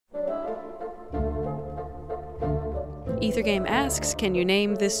Ethergame asks, can you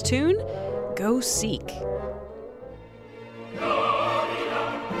name this tune? Go seek.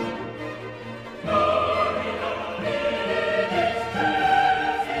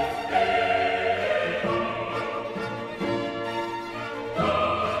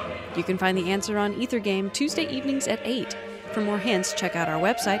 You can find the answer on Ethergame Tuesday evenings at 8. For more hints, check out our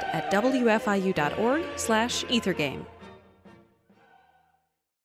website at wfiu.org/Ethergame.